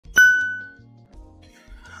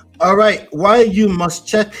All right, why you must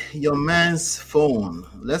check your man's phone.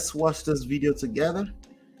 Let's watch this video together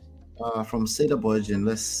from Saida and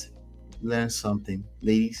let's learn something.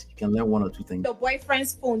 Ladies, you can learn one or two things. Your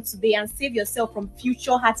boyfriend's phone today and save yourself from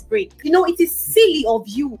future heartbreak. You know, it is silly of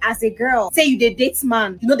you as a girl. Say you date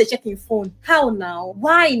man, you know they check your phone. How now?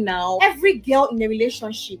 Why now? Every girl in a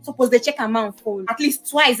relationship suppose they check a man's phone at least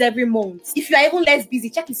twice every month. If you are even less busy,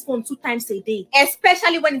 check his phone 2 times a day.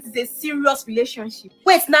 Especially when it is a serious relationship.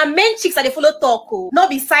 Wait, now men chicks are they follow talk, oh, not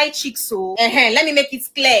be side chicks, oh. Let me make it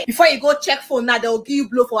clear. Before you go check phone now, they'll give you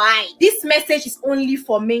blow for eye. This message is only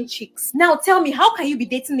for men chicks. Now tell me, how can you be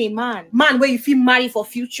dating a man where you feel married for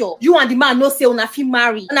future? You and the man no say una feel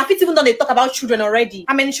married. And I fit even though they talk about children already.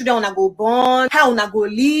 How many children una go born? How una go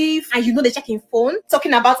live? And you know they checking phone?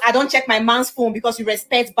 Talking about I don't check my man's phone because you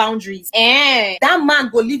respect boundaries. That man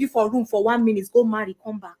go leave you for room for 1 minute, go marry,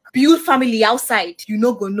 come back. Build family outside, you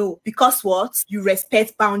no go know. Because what? You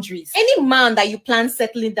respect boundaries. Any man that you plan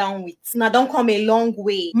settling down with, now don't come a long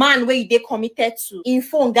way. Man where you dey committed to, in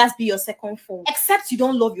phone, that's be your second phone. Except you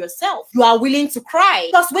don't love yourself. You are willing to cry.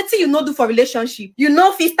 Because what you know do for relationship? You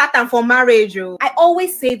know if you start and for marriage. Oh. I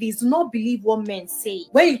always say this, do not believe what men say.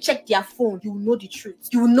 When you check their phone, you will know the truth.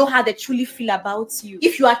 You will know how they truly feel about you.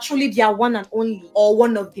 If you are truly their one and only, or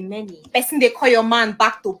one of the many. Person they call your man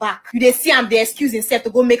back to back. You they see him, they excuse himself to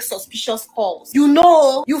go make suspicious calls. You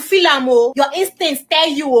know, you feel your instincts tell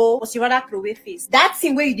you, but you rather throw away face. That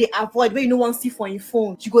thing where you they avoid, where you no want see for your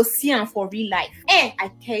phone, you go see him for real life. I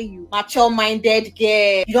tell you, mature-minded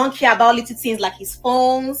girl, you don't care about little things like his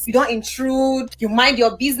phones, you don't intrude, you mind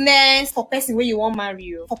your business. For person where you want marry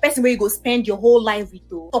you, for person where you go spend your whole life with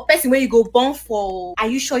you, for person where you go born for. Are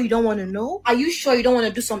you sure you don't want to know? Are you sure you don't want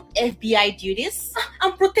to do some FBI duties?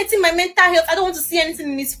 I'm protecting my mental health. I don't want to see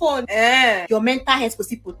anything in his phone. Your mental health will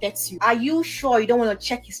still protect you. Are you sure you don't want to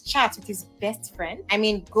check his chat with his best friend? I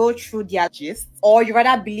mean, go through their gist, or you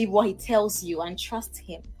rather believe what he tells you and trust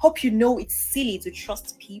him? Hope you know it's silly to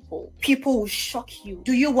trust people. People will shock you.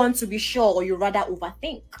 Do you want to be sure, or you rather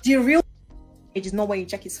overthink? The real it is not when you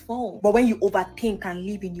check his phone, but when you overthink and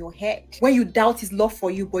live in your head. When you doubt his love for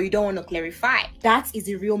you, but you don't want to clarify. That is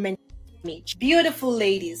the real mental image. Beautiful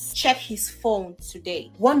ladies, check his phone today.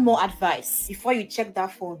 One more advice: before you check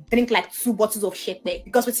that phone, drink like 2 bottles of shepe,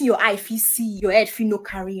 because within your eye, if you see, your head feel no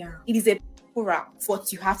carrier. It is a route,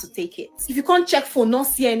 but you have to take it. If you can't check phone, not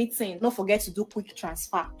see anything, don't forget to do quick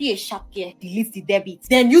transfer. Be a sharp girl, delete the debit,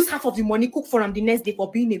 then use half of the money, cook for him the next day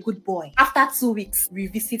for being a good boy. After 2 weeks,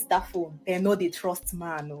 revisit that phone. They know they trust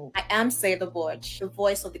man. Oh. I am Saida, the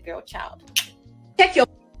voice of the girl child. Check your.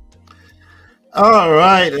 All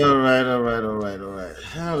right.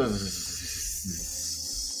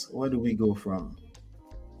 Where do we go from?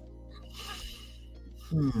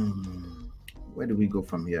 Where do we go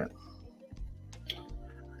from here?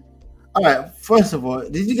 All right. First of all,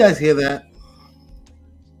 did you guys hear that?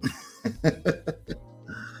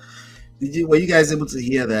 Were you guys able to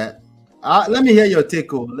hear that? Let me hear your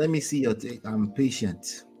take. Let me see your take. I'm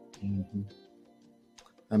patient.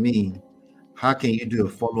 I mean, how can you do a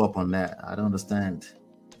follow-up on that? I don't understand.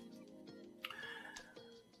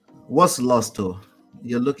 What's lost though?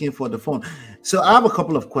 You're looking for the phone. So I have a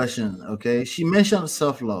couple of questions. Okay. She mentioned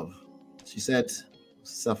self-love. She said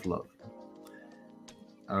self-love.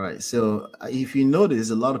 All right. So if you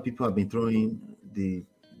notice, a lot of people have been throwing the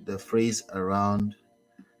phrase around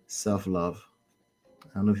self-love.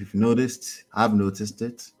 I don't know if you've noticed. I've noticed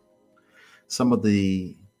it. Some of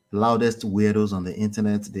the loudest weirdos on the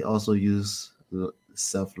internet, they also use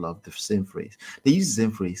self-love, the same phrase. They use the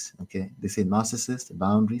same phrase. Okay. They say narcissist,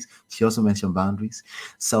 boundaries. She also mentioned boundaries,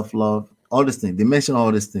 self-love, all these things. They mention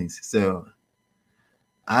all these things. So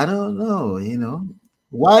I don't know,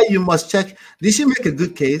 why you must check. Did she make a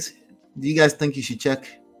good case? Do you guys think you should check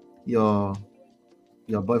your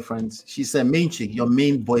boyfriends? She said main chick, your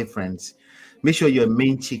main boyfriends. Make sure you're a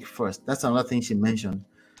main chick first. That's another thing she mentioned.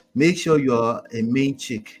 Make sure you're a main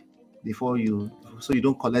chick before so you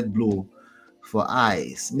don't collect blow for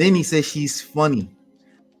eyes. Then he says she's funny.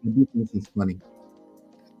 I do think she's funny.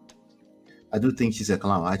 I do think she's a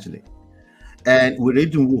clown, actually. And we're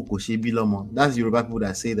that's Yoruba people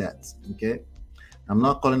that say that. Okay. I'm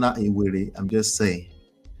not calling her a weary. I'm just saying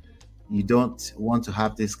you don't want to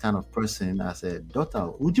have this kind of person as a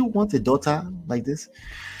daughter. Would you want a daughter like this?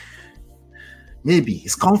 Maybe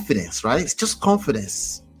it's confidence, right? It's just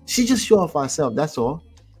confidence. She just show off herself. That's all.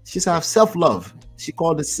 She's have self-love. She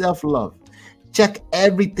called it self-love. Check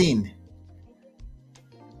everything.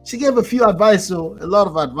 She gave a few advice, so a lot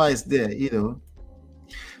of advice there,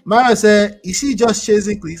 Mara said, is she just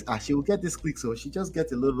chasing clicks? She will get this click, so she just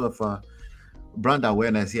gets a little bit of brand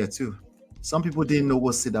awareness here too. Some people didn't know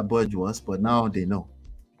what Saida Budge was, but now they know.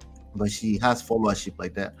 But she has followership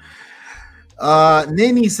like that.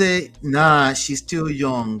 Nene say, nah, she's still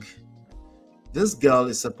young. This girl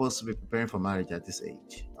is supposed to be preparing for marriage at this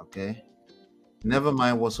age. Okay. Never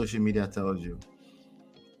mind what social media tells you.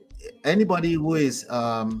 Anybody who is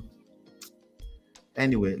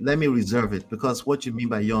anyway, let me reserve it, because what you mean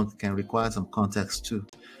by young can require some context too.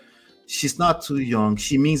 She's not too young.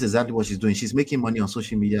 She means exactly what she's doing. She's making money on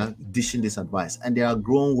social media, dishing this advice, and there are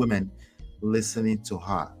grown women listening to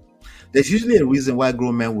her. There's usually a reason why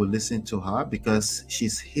grown men will listen to her, because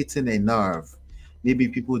she's hitting a nerve. Maybe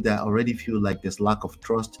people that already feel like there's lack of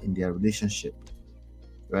trust in their relationship,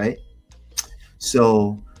 right?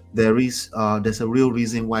 So there's a real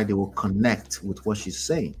reason why they will connect with what she's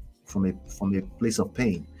saying from a place of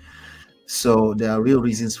pain. So there are real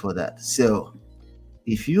reasons for that. So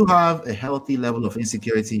if you have a healthy level of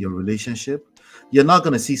insecurity in your relationship, you're not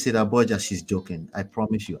going to see Saida Budge as she's joking. I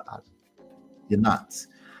promise you, you're not,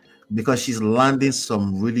 because she's landing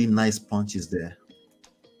some really nice punches there.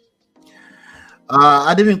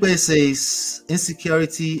 Adiminkwe says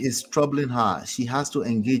insecurity is troubling her. She has to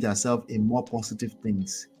engage herself in more positive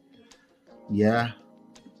things. Yeah,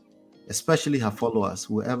 especially her followers,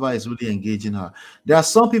 whoever is really engaging her. There are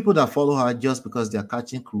some people that follow her just because they're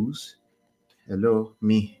catching cruise. Hello,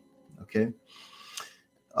 me. Okay.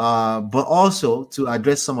 But also to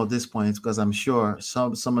address some of these points, because I'm sure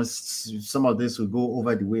some of this will go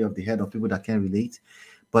over the way of the head of people that can relate.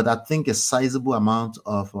 But I think a sizable amount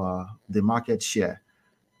of the market share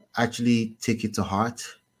actually take it to heart.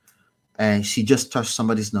 And she just touched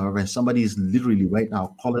somebody's nerve, and somebody is literally right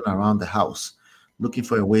now calling around the house looking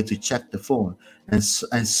for a way to check the phone. And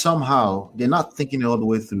somehow they're not thinking it all the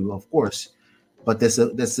way through, of course. But there's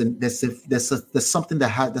something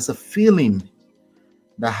there's a feeling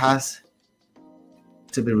that has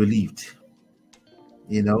to be relieved,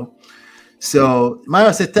 you know. So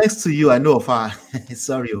Maya said, thanks to you, I know of her.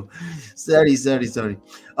 sorry.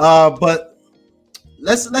 But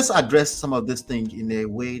let's address some of this thing in a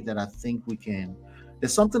way that I think we can.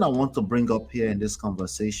 There's something I want to bring up here in this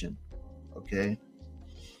conversation. Okay.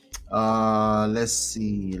 Let's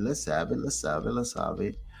see. Let's have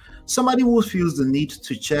it. Somebody who feels the need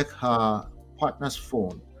to check her partner's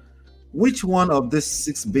phone. Which one of these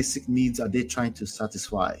 6 basic needs are they trying to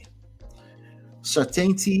satisfy?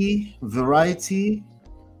 Certainty, variety,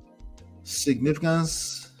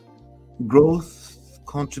 significance, growth,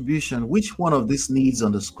 contribution. Which one of these needs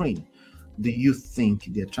on the screen do you think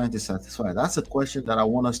they're trying to satisfy? That's a question that I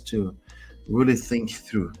want us to really think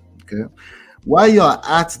through. Okay. While you're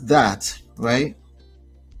at that, right?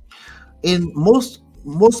 In most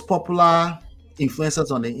popular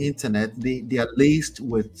influencers on the internet, they are laced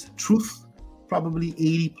with truth, probably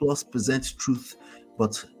 80+% truth,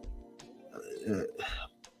 but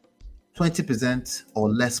 20% or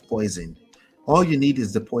less poison. All you need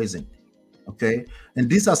is the poison. Okay. And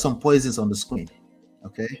these are some poisons on the screen.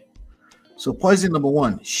 Okay. So poison number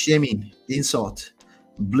 1, shaming, insult,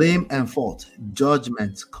 blame and fault,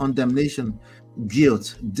 judgment, condemnation,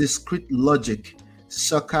 guilt, discrete logic,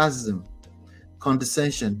 sarcasm,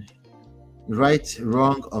 condescension, right,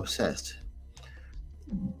 wrong, obsessed.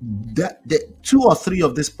 The 2 or 3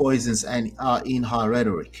 of these poisons are in her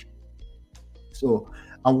rhetoric. So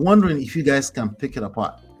I'm wondering if you guys can pick it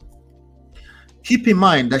apart. Keep in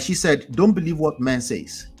mind that she said, don't believe what man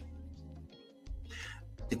says.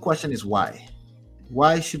 The question is why?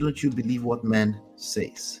 Why shouldn't you believe what man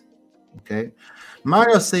says? Okay.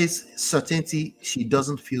 Mario says certainty, she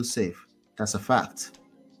doesn't feel safe. That's a fact.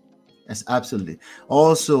 That's absolutely.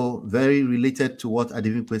 Also very related to what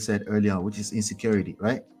Adivimpe said earlier, which is insecurity,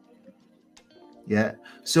 right? Yeah.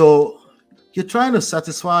 So you're trying to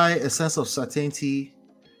satisfy a sense of certainty,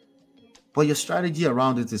 but your strategy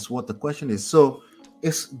around it is what the question is. So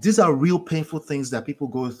these are real painful things that people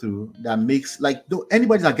go through that makes, like,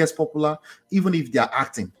 anybody that gets popular, even if they're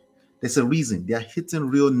acting, there's a reason. They're hitting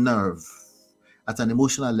real nerve at an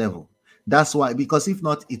emotional level. That's why, because if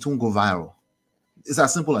not, it won't go viral. It's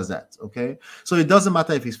as simple as that, okay? So it doesn't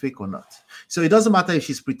matter if it's fake or not. So it doesn't matter if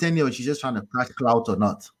she's pretending or she's just trying to catch clout or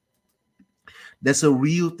not. There's a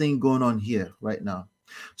real thing going on here right now.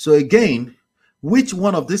 So again, which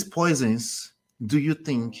one of these poisons do you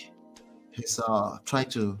think is trying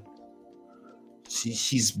to? She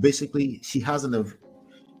has a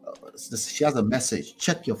message.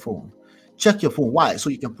 Check your phone. Check your phone. Why? So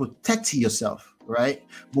you can protect yourself, right?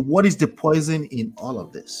 But what is the poison in all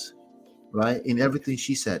of this, right? In everything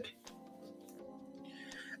she said.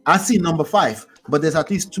 I see number 5, but there's at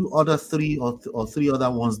least 3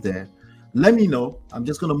 other ones there. Let me know. I'm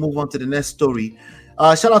just going to move on to the next story.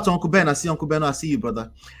 Shout out to Uncle Ben. I see Uncle Ben. I see you,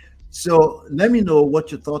 brother. So let me know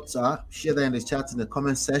what your thoughts are. Share that in the chat in the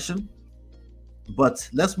comment section. But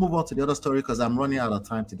let's move on to the other story because I'm running out of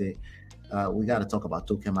time today. We got to talk about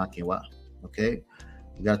Toke Makinwa. Okay,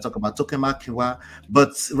 we got to talk about Toke Makinwa.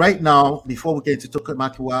 But right now, before we get into Toke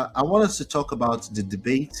Makinwa, I want us to talk about the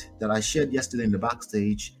debate that I shared yesterday in the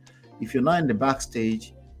backstage. If you're not in the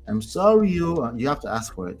backstage, I'm sorry, you have to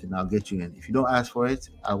ask for it, and I'll get you in. If you don't ask for it,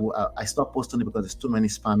 I stop posting it because there's too many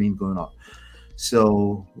spamming going on.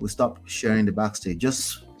 So we'll stop sharing the backstage.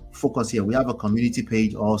 Just focus here. We have a community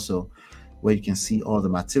page also where you can see all the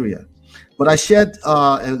material. But I shared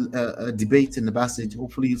a debate in the backstage.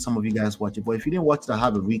 Hopefully some of you guys watch it. But if you didn't watch it, I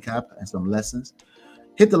have a recap and some lessons.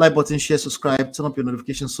 Hit the like button, share, subscribe, turn up your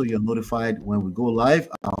notifications so you're notified when we go live.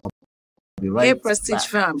 I'll be right Hey Prestige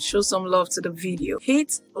fam, show some love to the video.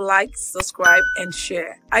 Hit like, subscribe, and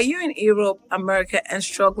share. Are you in Europe, America, and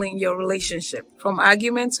struggling in your relationship? From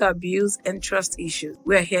argument to abuse and trust issues,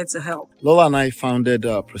 we're here to help. Lola and I founded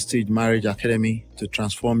Prestige Marriage Academy to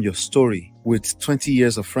transform your story. With 20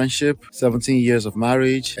 years of friendship, 17 years of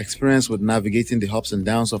marriage, experience with navigating the ups and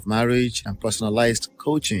downs of marriage, and personalized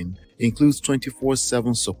coaching, includes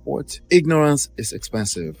 24/7 support. Ignorance is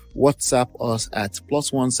expensive. WhatsApp us at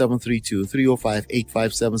 +1 732 305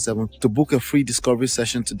 8577 to book a free discovery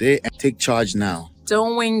session today and take charge now.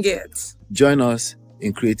 Don't wing it. Join us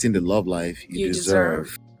in creating the love life you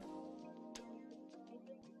deserve.